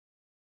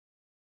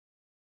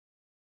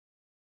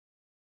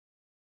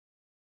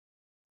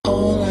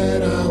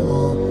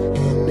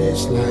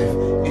this life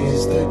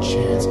is the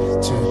chance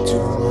to do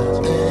my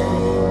thing.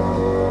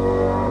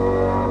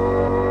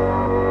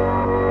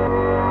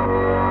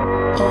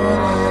 All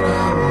that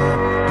I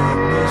want in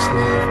this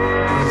life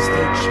is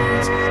the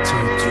chance to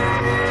do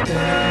my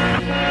thing.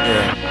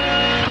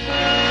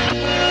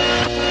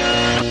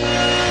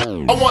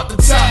 I want the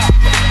top.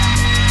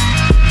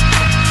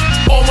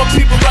 All my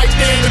people right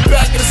there in the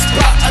back of the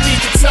spot. I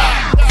need the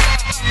top.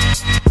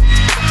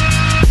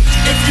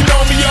 If you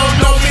know me, you don't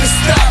know me to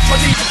stop. I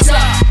need the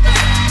top.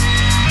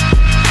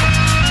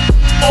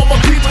 All my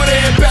people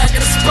there in back of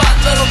the spot.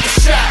 Let them get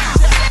shot.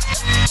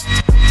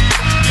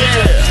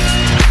 Yeah.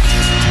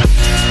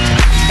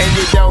 And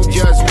you don't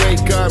just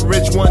wake up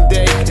rich one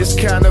day. This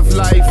kind of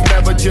life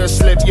never just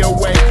slip your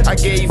way. I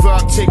gave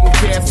up taking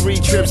carefree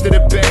trips to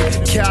the Bay.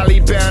 Cali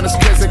bound is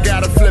cause I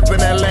got a flip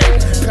in LA.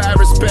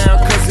 Paris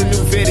bound cause the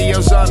new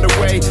video's on the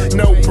way.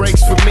 No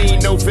breaks for me,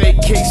 no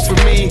vacates for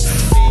me.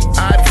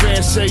 I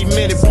advance every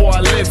minute, boy,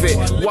 I live it.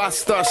 Why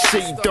start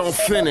shit you don't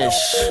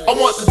finish? I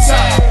want the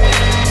top.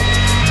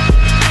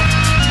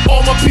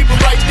 All my people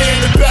right there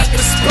in the back of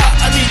the spot.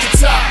 I need the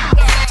top.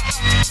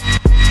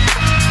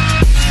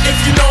 If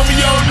you know me,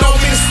 you don't know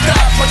me to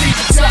stop. I need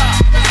the top.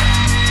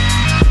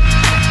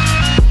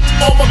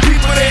 All my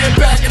people there in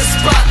back of the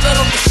spot. Let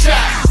them get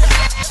shot.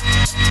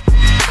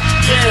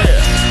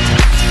 Yeah.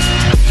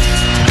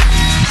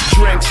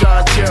 Drinks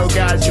on chill,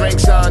 got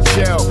drinks on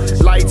chill.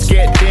 Lights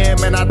get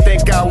dim and I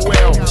think I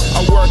will.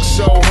 I work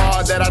so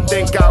hard that I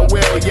think I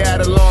will. Yeah,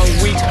 the long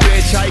week,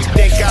 bitch, how you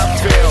think I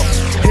feel?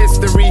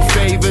 History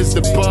favors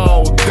the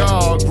bold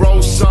dog.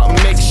 Roll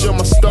something, make sure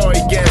my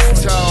story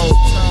gets told.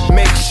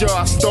 Make sure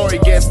our story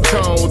gets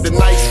told. The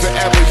night's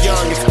forever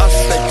young, it's us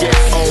that get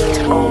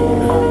old.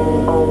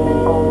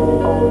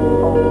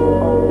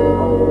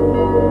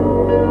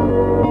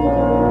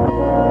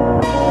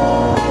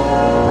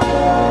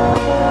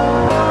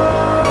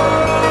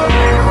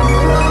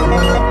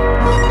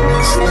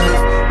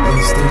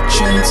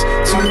 Chance to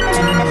do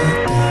my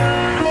thing.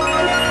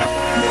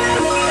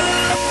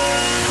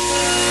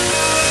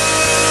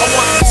 I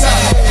want the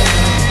top.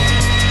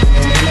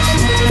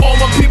 All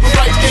my people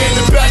right there in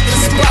the back of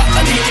the spot.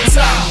 I need the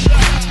top.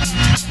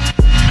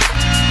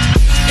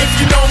 If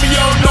you know me,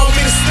 you don't know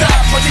me to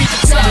stop. I need the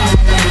top.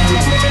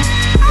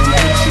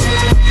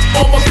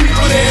 All my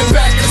people there in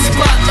back of the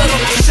spot. Let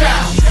them get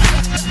shot.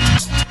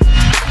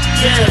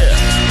 Yeah.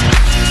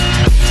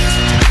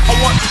 I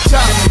want the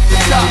top,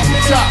 top,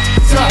 top,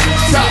 top,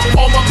 top.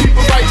 All my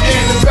people right there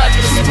in the back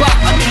of the spot.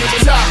 I need the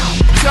top,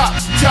 top,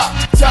 top,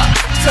 top,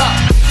 top.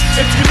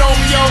 If you know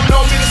me, you don't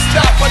know me to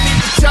stop. I need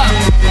the top,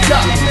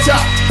 top,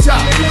 top,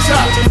 top,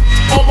 top.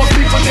 All my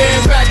people there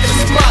in back of the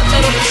spot.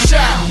 Let them get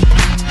shot.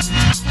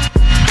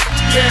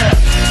 Yeah.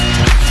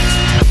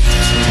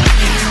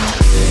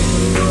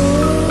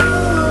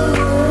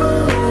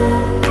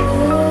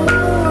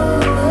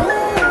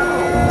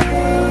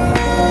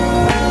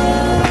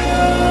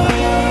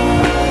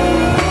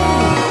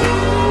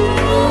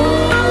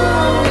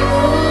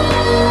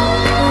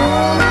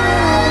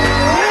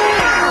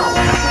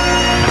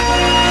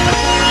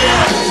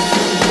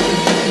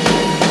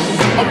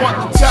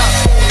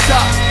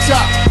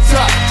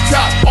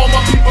 All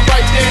my people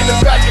right there in the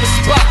back of the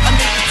spot. I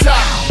need the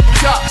top,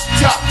 top,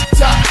 top,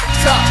 top,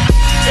 top.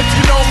 If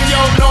you know me, you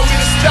don't know me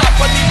to stop.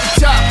 I need the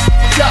top,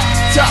 top,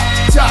 top,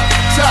 top,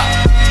 top.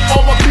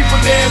 All my people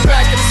there in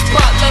back of the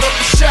spot. Let them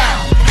get shot.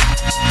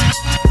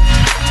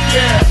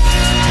 Yeah.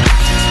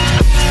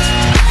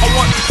 I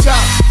want the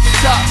top,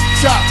 top,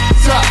 top,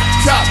 top,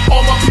 top.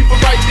 All my people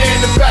right there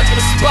in the back of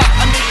the spot.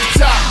 I need the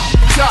top,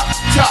 top,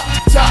 top,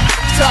 top,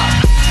 top.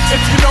 If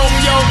you know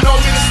me, you don't know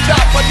me to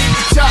stop. I need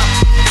the top,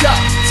 top,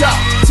 top,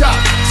 top,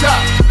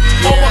 top.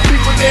 All my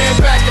people there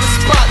back in the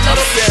spot. Let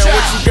them get shot.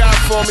 What you got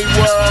for me,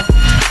 world?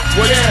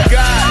 What you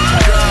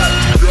got, girl?